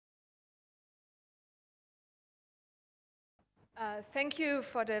Thank you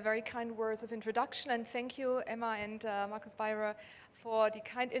for the very kind words of introduction, and thank you, Emma and Markus Beirer, for the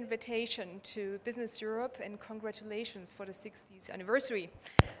kind invitation to Business Europe, and congratulations for the 60th anniversary.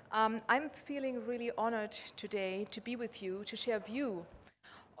 I'm feeling really honored today to be with you to share a view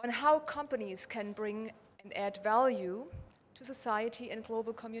on how companies can bring and add value to society and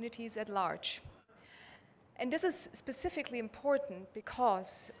global communities at large. And this is specifically important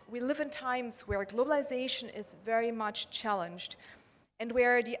because we live in times where globalization is very much challenged and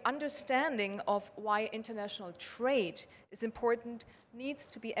where the understanding of why international trade is important needs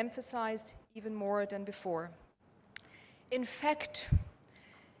to be emphasized even more than before. In fact,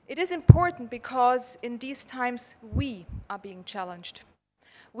 it is important because in these times we are being challenged.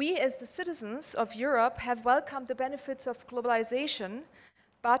 We, as the citizens of Europe, have welcomed the benefits of globalization,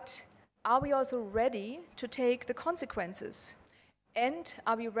 but are we also ready to take the consequences? And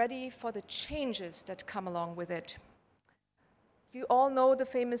are we ready for the changes that come along with it? You all know the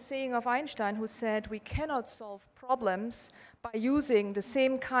famous saying of Einstein, who said, "We cannot solve problems by using the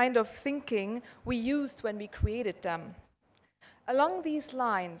same kind of thinking we used when we created them." Along these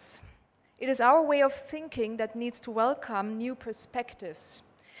lines, it is our way of thinking that needs to welcome new perspectives.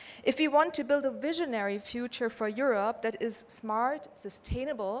 If we want to build a visionary future for Europe that is smart,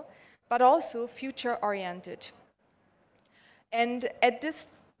 sustainable, but also future-oriented. And at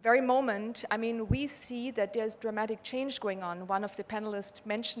this very moment, I mean, we see that there's dramatic change going on. One of the panelists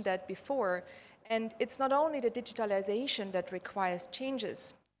mentioned that before. And it's not only the digitalization that requires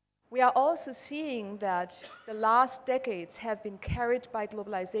changes. We are also seeing that the last decades have been carried by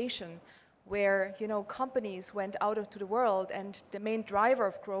globalization, where, you know, companies went out into the world and the main driver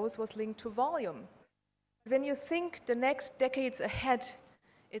of growth was linked to volume. When you think the next decades ahead,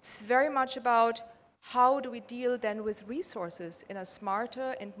 it's very much about how do we deal then with resources in a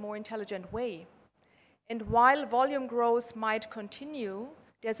smarter and more intelligent way. And while volume growth might continue,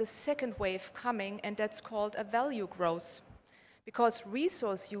 there's a second wave coming, and that's called a value growth, because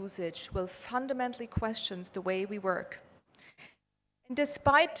resource usage will fundamentally question the way we work. And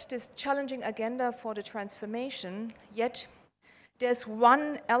despite this challenging agenda for the transformation, yet there's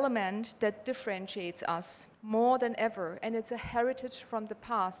one element that differentiates us more than ever, and it's a heritage from the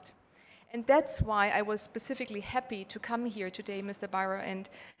past. And that's why I was specifically happy to come here today, Mr. Beirer and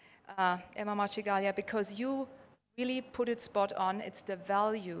Emma Marchigalia, because you really put it spot on. It's the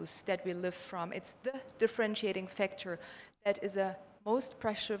values that we live from. It's the differentiating factor that is a most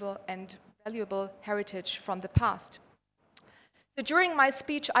precious and valuable heritage from the past. So during my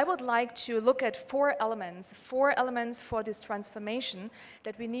speech, I would like to look at four elements for this transformation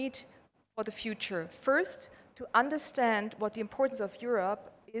that we need for the future. First, to understand what the importance of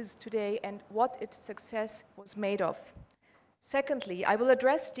Europe is today and what its success was made of. Secondly, I will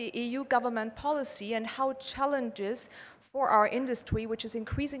address the EU government policy and how challenges for our industry, which is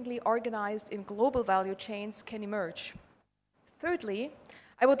increasingly organized in global value chains, can emerge. Thirdly,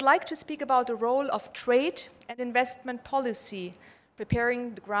 I would like to speak about the role of trade and investment policy,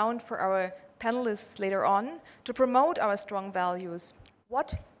 preparing the ground for our panelists later on to promote our strong values.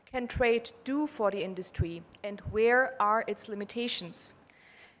 What can trade do for the industry, and where are its limitations?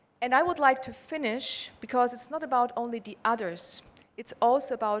 And I would like to finish, because it's not about only the others, it's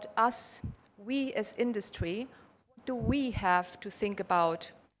also about us, we as industry. What do we have to think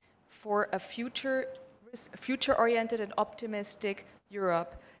about for a future-oriented and optimistic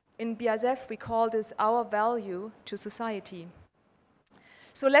Europe? In BASF, we call this our value to society.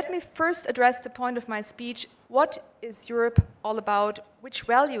 So let me first address the point of my speech. What is Europe all about? Which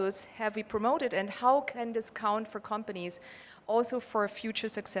values have we promoted, and how can this count for companies, also for future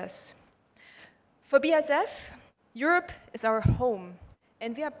success? For BASF, Europe is our home,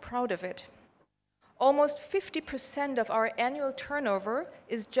 and we are proud of it. Almost 50% of our annual turnover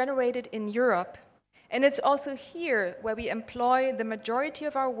is generated in Europe, and it's also here where we employ the majority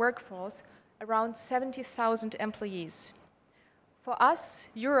of our workforce, around 70,000 employees. For us,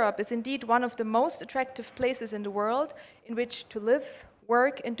 Europe is indeed one of the most attractive places in the world in which to live,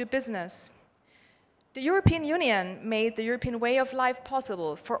 work, and do business. The European Union made the European way of life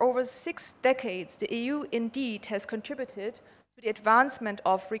possible. For over 6 decades, the EU indeed has contributed to the advancement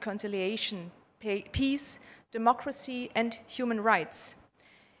of reconciliation, peace, democracy, and human rights.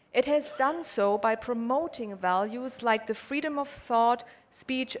 It has done so by promoting values like the freedom of thought,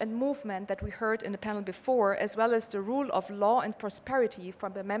 speech, and movement that we heard in the panel before, as well as the rule of law and prosperity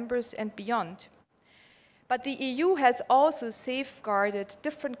from the members and beyond. But the EU has also safeguarded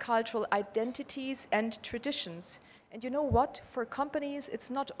different cultural identities and traditions. And you know what? For companies, it's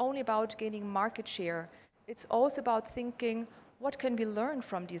not only about gaining market share. It's also about thinking, what can we learn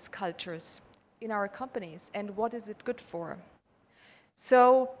from these cultures in our companies, and what is it good for?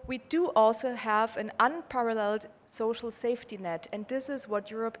 So we do also have an unparalleled social safety net, and this is what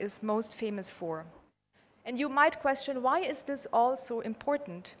Europe is most famous for. And you might question, why is this all so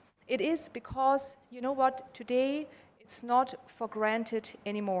important? It is because, you know what, today it's not for granted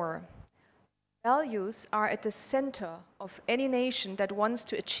anymore. Values are at the center of any nation that wants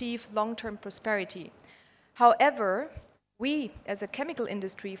to achieve long-term prosperity. However, we, as a chemical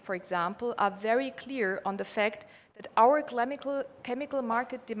industry, for example, are very clear on the fact that our chemical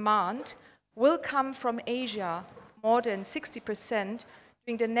market demand will come from Asia, more than 60%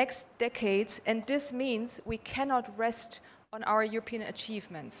 during the next decades, and this means we cannot rest on our European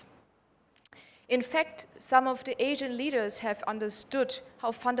achievements. In fact, some of the Asian leaders have understood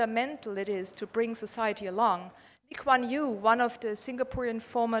how fundamental it is to bring society along. Lee Kuan Yew, one of the Singaporean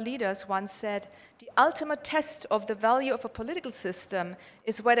former leaders, once said, "The ultimate test of the value of a political system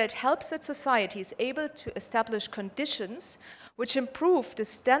is whether it helps that society is able to establish conditions which improve the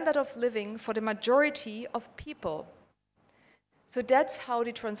standard of living for the majority of people." So that's how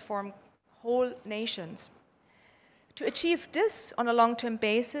they transform whole nations. To achieve this on a long-term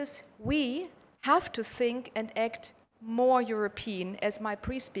basis, we have to think and act more European, as my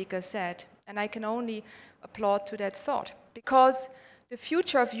pre-speaker said, and I can only applaud to that thought, because the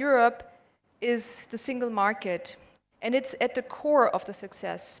future of Europe is the single market, and it's at the core of the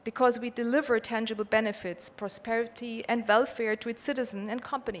success, because we deliver tangible benefits, prosperity, and welfare to its citizens and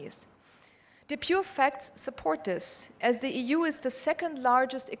companies. The pure facts support this, as the EU is the second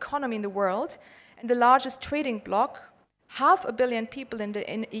largest economy in the world and the largest trading bloc. 500 million people in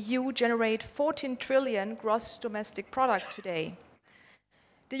the EU generate 14 trillion gross domestic product today.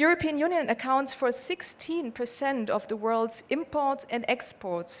 The European Union accounts for 16% of the world's imports and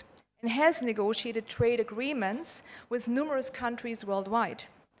exports and has negotiated trade agreements with numerous countries worldwide.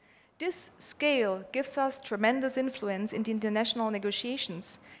 This scale gives us tremendous influence in the international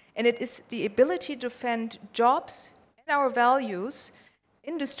negotiations, and it is the ability to defend jobs and our values,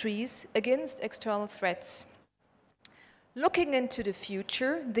 industries, against external threats. Looking into the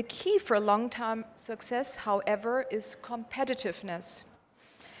future, the key for long-term success, however, is competitiveness.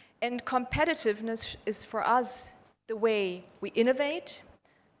 And competitiveness is for us the way we innovate,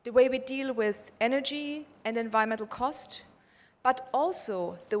 the way we deal with energy and environmental cost, but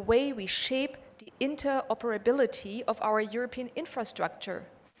also the way we shape the interoperability of our European infrastructure.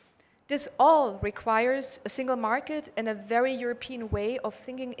 This all requires a single market and a very European way of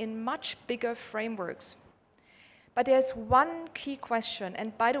thinking in much bigger frameworks. But there's one key question,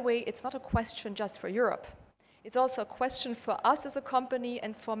 and by the way, it's not a question just for Europe. It's also a question for us as a company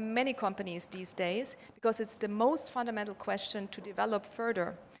and for many companies these days, because it's the most fundamental question to develop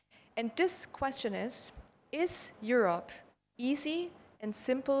further. And this question is Europe easy and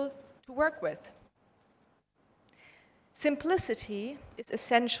simple to work with? Simplicity is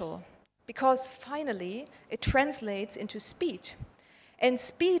essential, because finally it translates into speed. And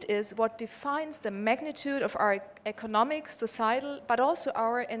speed is what defines the magnitude of our economic, societal, but also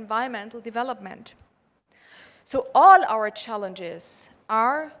our environmental development. So all our challenges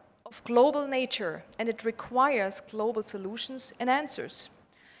are of global nature, and it requires global solutions and answers.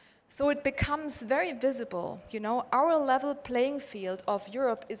 So it becomes very visible, our level playing field of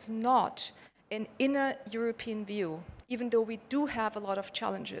Europe is not an inner European view, even though we do have a lot of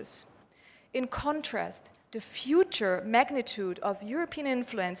challenges. In contrast, the future magnitude of European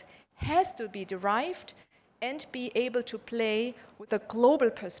influence has to be derived and be able to play with a global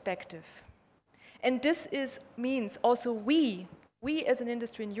perspective. And this means also we as an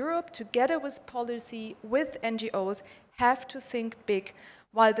industry in Europe, together with policy, with NGOs, have to think big,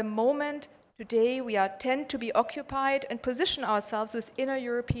 while the moment today we tend to be occupied and position ourselves with inner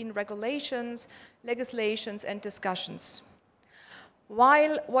European regulations, legislations, and discussions.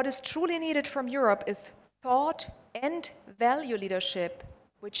 While what is truly needed from Europe is thought and value leadership,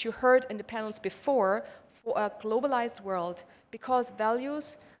 which you heard in the panels before, for a globalized world, because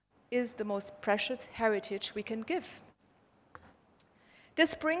values is the most precious heritage we can give.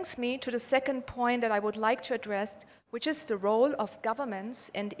 This brings me to the second point that I would like to address, which is the role of governments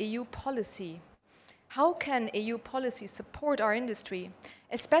and EU policy. How can EU policy support our industry,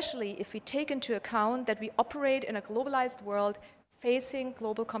 especially if we take into account that we operate in a globalized world facing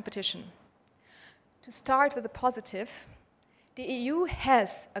global competition? To start with the positive, the EU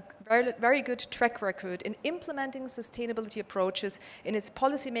has a very good track record in implementing sustainability approaches in its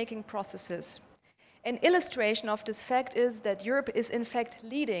policy-making processes. An illustration of this fact is that Europe is in fact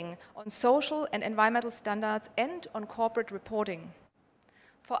leading on social and environmental standards and on corporate reporting.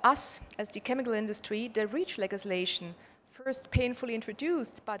 For us, as the chemical industry, the REACH legislation first painfully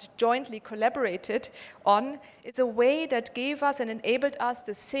introduced but jointly collaborated on, is a way that gave us and enabled us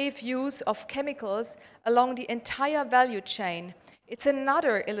the safe use of chemicals along the entire value chain. It's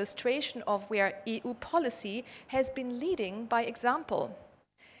another illustration of where EU policy has been leading by example,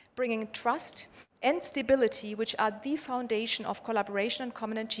 bringing trust and stability, which are the foundation of collaboration and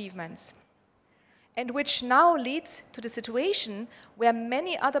common achievements, and which now leads to the situation where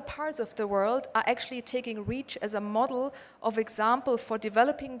many other parts of the world are actually taking REACH as a model of example for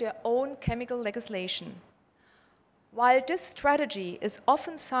developing their own chemical legislation. While this strategy is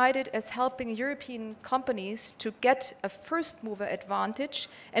often cited as helping European companies to get a first mover advantage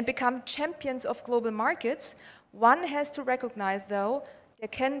and become champions of global markets, one has to recognize, though, there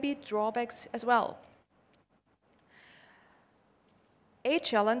can be drawbacks as well. A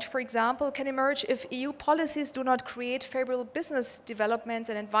challenge, for example, can emerge if EU policies do not create favorable business developments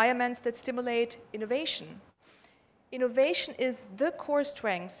and environments that stimulate innovation. Innovation is the core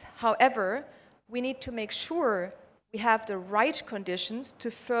strength. However, we need to make sure we have the right conditions to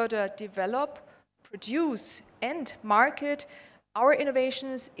further develop, produce, and market our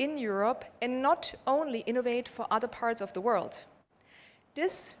innovations in Europe and not only innovate for other parts of the world.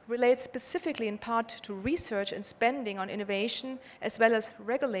 This relates specifically in part to research and spending on innovation as well as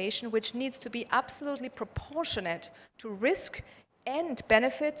regulation, which needs to be absolutely proportionate to risk and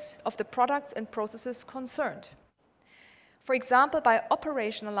benefits of the products and processes concerned. For example, by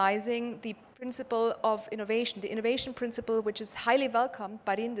operationalizing the principle of innovation, the innovation principle, which is highly welcomed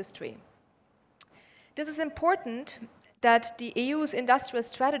by the industry. This is important that the EU's industrial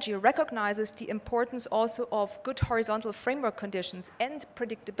strategy recognizes the importance also of good horizontal framework conditions and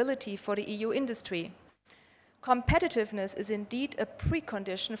predictability for the EU industry. Competitiveness is indeed a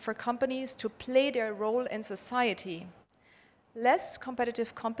precondition for companies to play their role in society. Less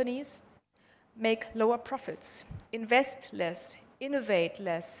competitive companies make lower profits, invest less, innovate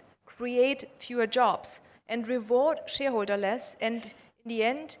less, create fewer jobs, and reward shareholders less, and in the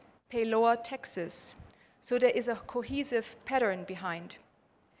end, pay lower taxes. So there is a cohesive pattern behind.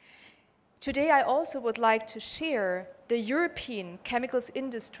 Today, I also would like to share the European chemicals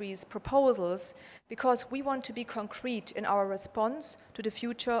industry's proposals because we want to be concrete in our response to the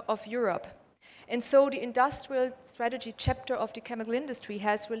future of Europe. And so the industrial strategy chapter of the chemical industry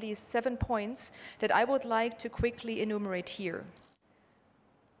has released 7 points that I would like to quickly enumerate here.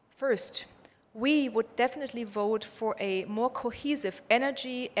 First, we would definitely vote for a more cohesive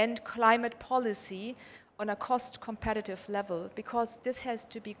energy and climate policy on a cost-competitive level, because this has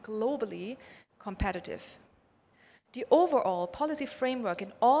to be globally competitive. The overall policy framework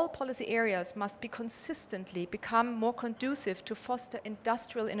in all policy areas must be consistently become more conducive to foster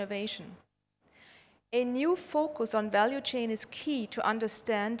industrial innovation. A new focus on value chain is key to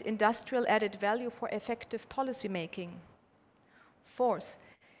understand industrial added value for effective policy making. Fourth,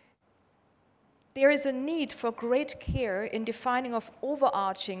 there is a need for great care in defining of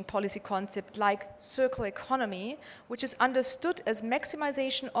overarching policy concept like circular economy, which is understood as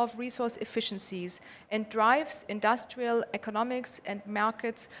maximization of resource efficiencies and drives industrial economics and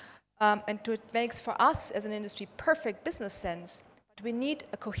markets, and it makes for us as an industry perfect business sense, but we need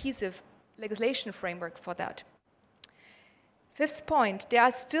a cohesive legislation framework for that. Fifth point, there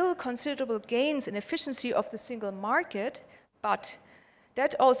are still considerable gains in efficiency of the single market, but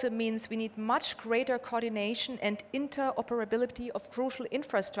that also means we need much greater coordination and interoperability of crucial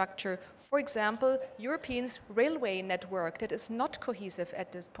infrastructure. For example, Europe's railway network that is not cohesive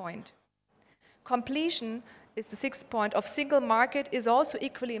at this point. Completion is the sixth point of single market is also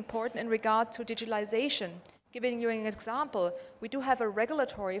equally important in regard to digitalization. Giving you an example, we do have a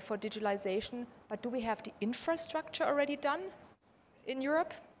regulatory for digitalization, but do we have the infrastructure already done in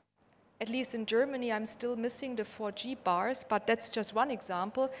Europe? At least in Germany, I'm still missing the 4G bars, but that's just one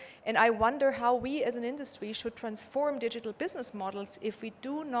example. And I wonder how we as an industry should transform digital business models if we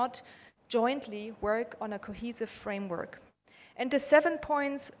do not jointly work on a cohesive framework. And the 7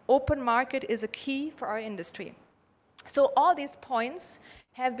 points, open market is a key for our industry. So all these points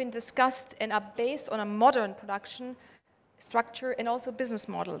have been discussed and are based on a modern production structure and also business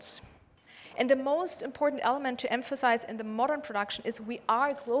models. And the most important element to emphasize in the modern production is we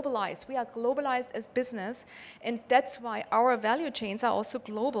are globalized. We are globalized as business, and that's why our value chains are also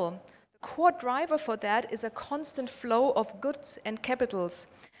global. The core driver for that is a constant flow of goods and capital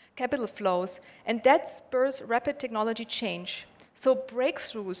flows, and that spurs rapid technology change. So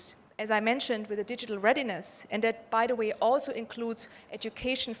breakthroughs, as I mentioned, with the digital readiness, and that, by the way, also includes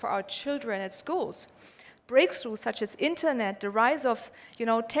education for our children at schools. Breakthroughs such as internet, the rise of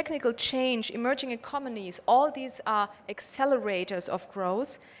technical change, emerging economies, all these are accelerators of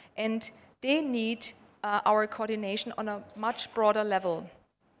growth, and they need our coordination on a much broader level.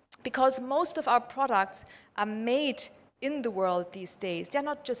 Because most of our products are made in the world these days. They're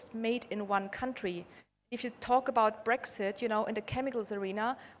not just made in one country. If you talk about Brexit, in the chemicals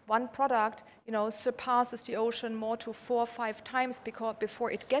arena, one product, surpasses the ocean more to 4 or 5 times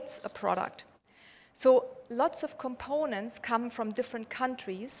before it gets a product. So lots of components come from different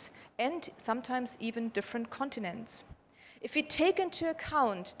countries and sometimes even different continents. If we take into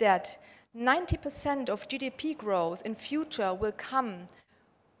account that 90% of GDP growth in future will come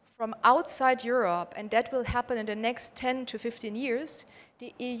from outside Europe, and that will happen in the next 10 to 15 years,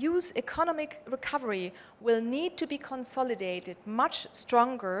 the EU's economic recovery will need to be consolidated much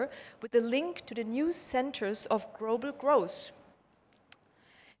stronger with the link to the new centers of global growth.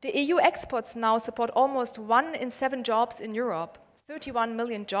 The EU exports now support almost 1 in 7 jobs in Europe, 31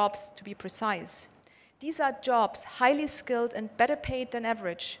 million jobs to be precise. These are jobs highly skilled and better paid than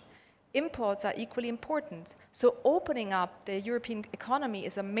average. Imports are equally important, so opening up the European economy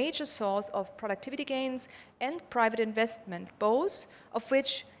is a major source of productivity gains and private investment, both of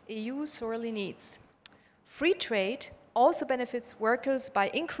which EU sorely needs. Free trade also benefits workers by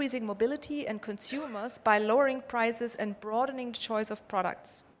increasing mobility and consumers by lowering prices and broadening the choice of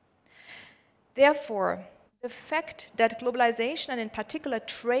products. Therefore, the fact that globalization and in particular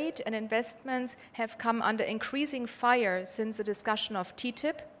trade and investments have come under increasing fire since the discussion of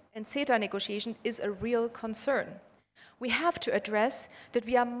TTIP and CETA negotiation is a real concern. We have to address that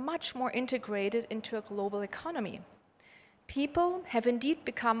we are much more integrated into a global economy. People have indeed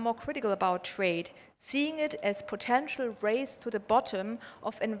become more critical about trade, seeing it as potential race to the bottom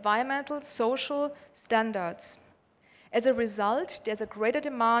of environmental, social standards. As a result, there's a greater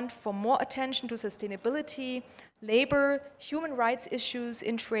demand for more attention to sustainability, labor, human rights issues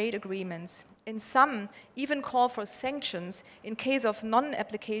in trade agreements. And some even call for sanctions in case of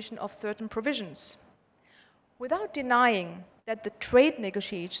non-application of certain provisions. Without denying that the trade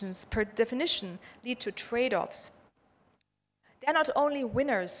negotiations, per definition, lead to trade-offs, they're not only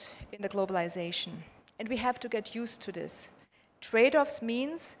winners in the globalization, and we have to get used to this. Trade-offs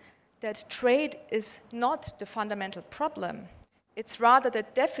means that trade is not the fundamental problem. It's rather the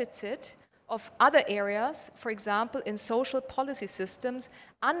deficit of other areas, for example, in social policy systems,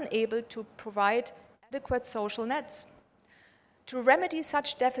 unable to provide adequate social nets. To remedy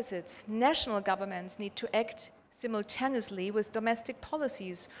such deficits, national governments need to act simultaneously with domestic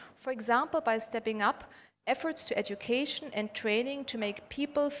policies, for example, by stepping up efforts to education and training to make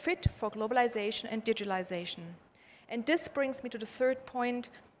people fit for globalization and digitalization. And this brings me to the third point,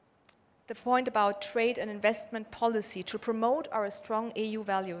 the point about trade and investment policy to promote our strong EU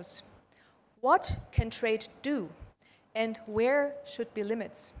values. What can trade do, and where should be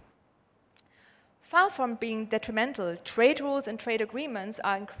limits? Far from being detrimental, trade rules and trade agreements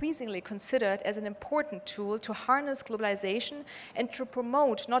are increasingly considered as an important tool to harness globalization and to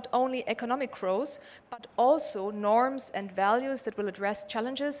promote not only economic growth, but also norms and values that will address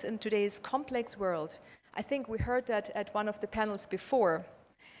challenges in today's complex world. I think we heard that at one of the panels before.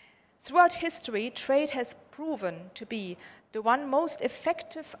 Throughout history, trade has proven to be the one most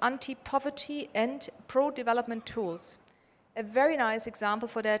effective anti-poverty and pro-development tools. A very nice example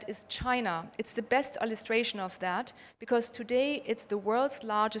for that is China. It's the best illustration of that because today it's the world's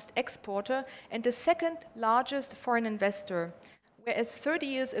largest exporter and the second largest foreign investor, whereas 30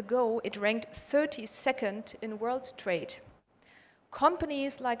 years ago it ranked 32nd in world trade.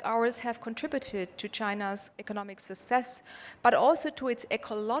 Companies like ours have contributed to China's economic success, but also to its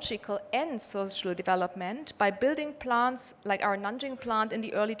ecological and social development by building plants like our Nanjing plant in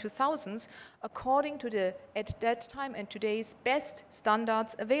the early 2000s according to the, at that time and today's, best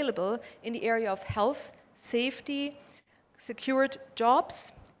standards available in the area of health, safety, secured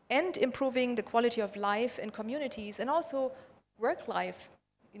jobs, and improving the quality of life in communities, and also work-life,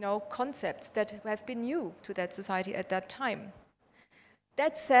 concepts that have been new to that society at that time.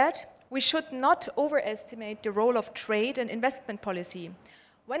 That said, we should not overestimate the role of trade and investment policy.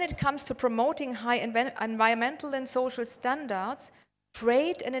 When it comes to promoting high environmental and social standards,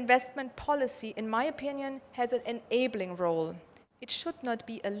 trade and investment policy, in my opinion, has an enabling role. It should not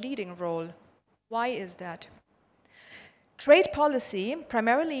be a leading role. Why is that? Trade policy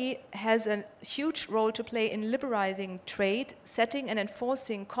primarily has a huge role to play in liberalizing trade, setting and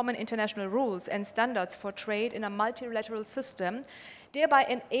enforcing common international rules and standards for trade in a multilateral system, thereby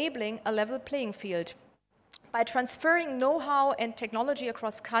enabling a level playing field. By transferring know-how and technology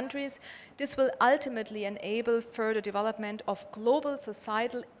across countries, this will ultimately enable further development of global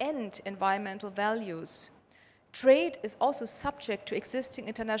societal and environmental values. Trade is also subject to existing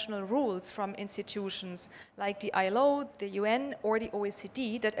international rules from institutions like the ILO, the UN, or the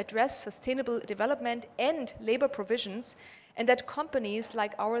OECD that address sustainable development and labor provisions, and that companies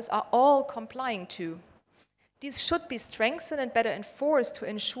like ours are all complying to. These should be strengthened and better enforced to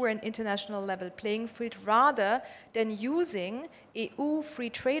ensure an international level playing field rather than using EU free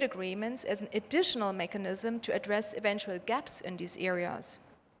trade agreements as an additional mechanism to address eventual gaps in these areas.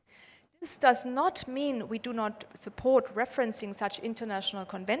 This does not mean we do not support referencing such international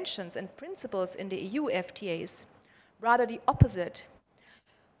conventions and principles in the EU FTAs. Rather the opposite.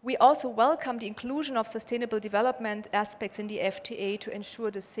 We also welcome the inclusion of sustainable development aspects in the FTA to ensure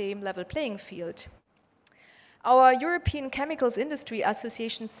the same level playing field. Our European Chemicals Industry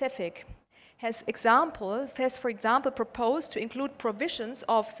Association, CEFIC, has, for example, proposed to include provisions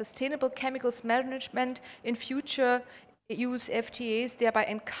of sustainable chemicals management in future use FTAs, thereby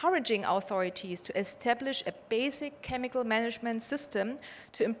encouraging authorities to establish a basic chemical management system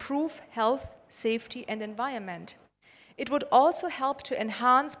to improve health, safety, and environment. It would also help to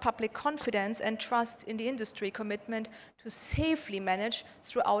enhance public confidence and trust in the industry commitment to safely manage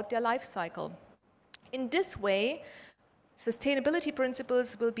throughout their life cycle. In this way, sustainability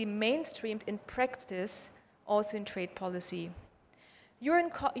principles will be mainstreamed in practice, also in trade policy.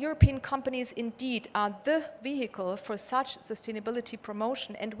 European companies indeed are the vehicle for such sustainability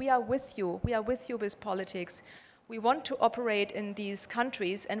promotion, and we are with you. We are with you with politics. We want to operate in these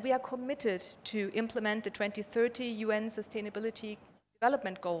countries, and we are committed to implement the 2030 UN Sustainability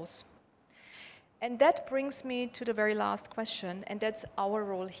Development Goals. And that brings me to the very last question, and that's our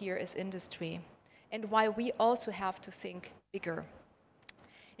role here as industry, and why we also have to think bigger.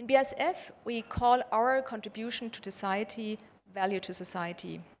 In BASF, we call our contribution to society value to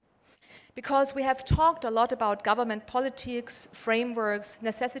society. Because we have talked a lot about government politics, frameworks,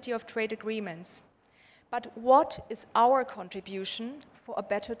 necessity of trade agreements. But what is our contribution for a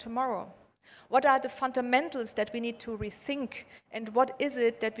better tomorrow? What are the fundamentals that we need to rethink? And what is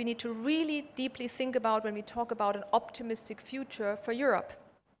it that we need to really deeply think about when we talk about an optimistic future for Europe?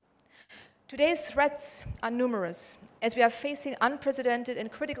 Today's threats are numerous, as we are facing unprecedented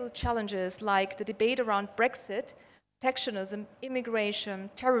and critical challenges like the debate around Brexit, protectionism, immigration,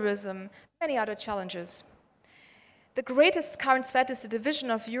 terrorism, many other challenges. The greatest current threat is the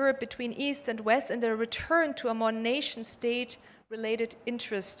division of Europe between East and West and the return to a more nation-state-related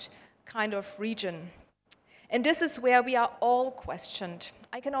interest kind of region. And this is where we are all questioned.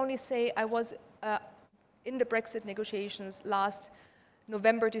 I can only say I was in the Brexit negotiations last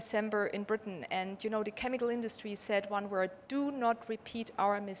November, December in Britain, and you know, the chemical industry said one word: do not repeat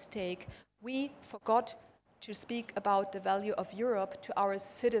our mistake. We forgot to speak about the value of Europe to our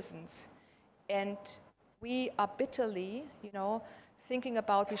citizens. And we are bitterly, thinking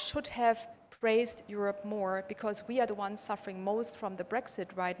about we should have praised Europe more because we are the ones suffering most from the Brexit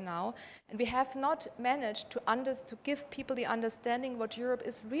right now. And we have not managed to give people the understanding what Europe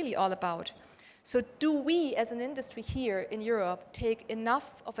is really all about. So do we as an industry here in Europe take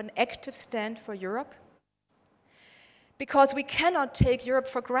enough of an active stand for Europe? Because we cannot take Europe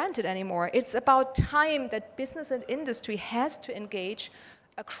for granted anymore. It's about time that business and industry has to engage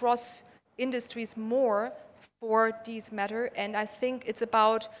across industries more for these matter. And I think it's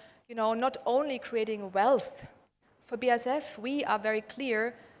about, not only creating wealth. For BASF, we are very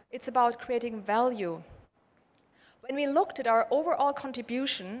clear, it's about creating value. When we looked at our overall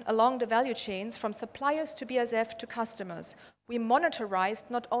contribution along the value chains from suppliers to BASF to customers, we monitorized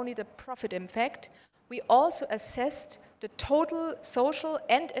not only the profit impact, we also assessed the total social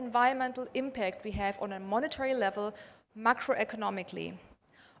and environmental impact we have on a monetary level macroeconomically.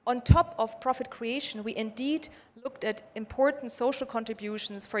 On top of profit creation, we indeed looked at important social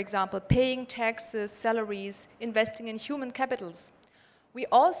contributions, for example, paying taxes, salaries, investing in human capitals. We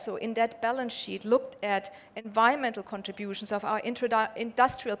also, in that balance sheet, looked at environmental contributions of our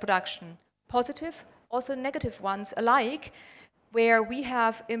industrial production, positive, also negative ones alike, where we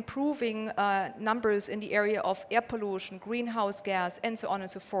have improving numbers in the area of air pollution, greenhouse gas, and so on and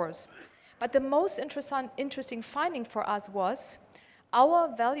so forth. But the most interesting finding for us was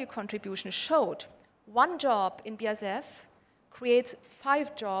our value contribution showed 1 job in BASF creates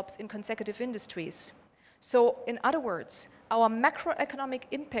 5 jobs in consecutive industries. So, in other words, our macroeconomic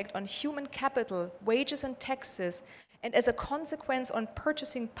impact on human capital, wages and taxes, and as a consequence on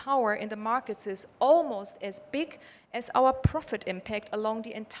purchasing power in the markets is almost as big as our profit impact along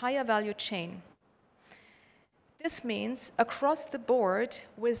the entire value chain. This means across the board,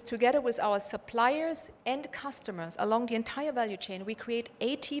 together with our suppliers and customers along the entire value chain, we create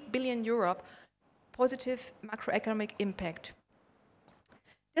 80 billion euro positive macroeconomic impact.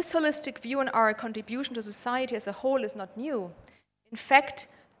 This holistic view on our contribution to society as a whole is not new. In fact,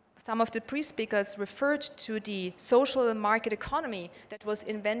 some of the pre-speakers referred to the social market economy that was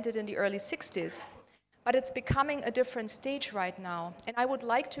invented in the early 60s. But it's becoming a different stage right now. And I would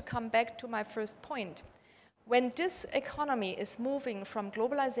like to come back to my first point. When this economy is moving from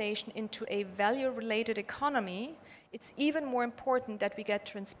globalization into a value-related economy, it's even more important that we get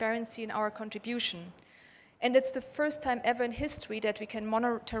transparency in our contribution. And it's the first time ever in history that we can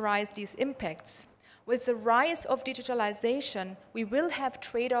monitorize these impacts. With the rise of digitalization, we will have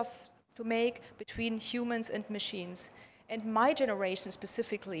trade-offs to make between humans and machines. And my generation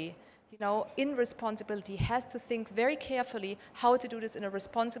specifically, in responsibility, has to think very carefully how to do this in a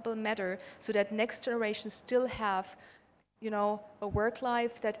responsible manner so that next generations still have, a work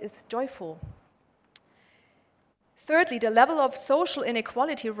life that is joyful. Thirdly, the level of social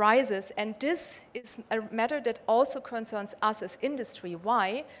inequality rises, and this is a matter that also concerns us as industry.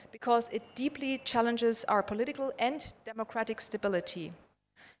 Why? Because it deeply challenges our political and democratic stability.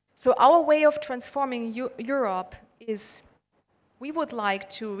 So our way of transforming Europe is, we would like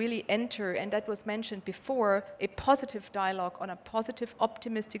to really enter, and that was mentioned before, a positive dialogue on a positive,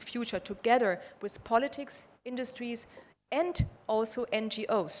 optimistic future together with politics, industries, and also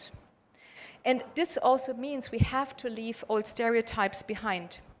NGOs. And this also means we have to leave old stereotypes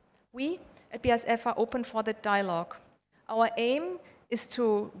behind. We at BASF are open for that dialogue. Our aim is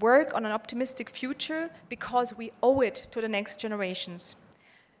to work on an optimistic future because we owe it to the next generations.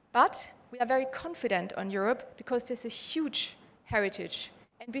 But we are very confident on Europe because there's a huge heritage,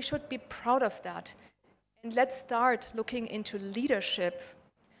 and we should be proud of that. And let's start looking into leadership,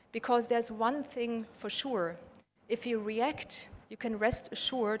 because there's one thing for sure. If you react, you can rest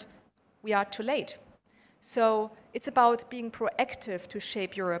assured we are too late. So it's about being proactive to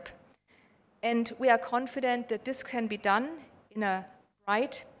shape Europe. And we are confident that this can be done in a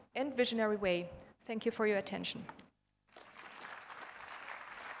bright and visionary way. Thank you for your attention.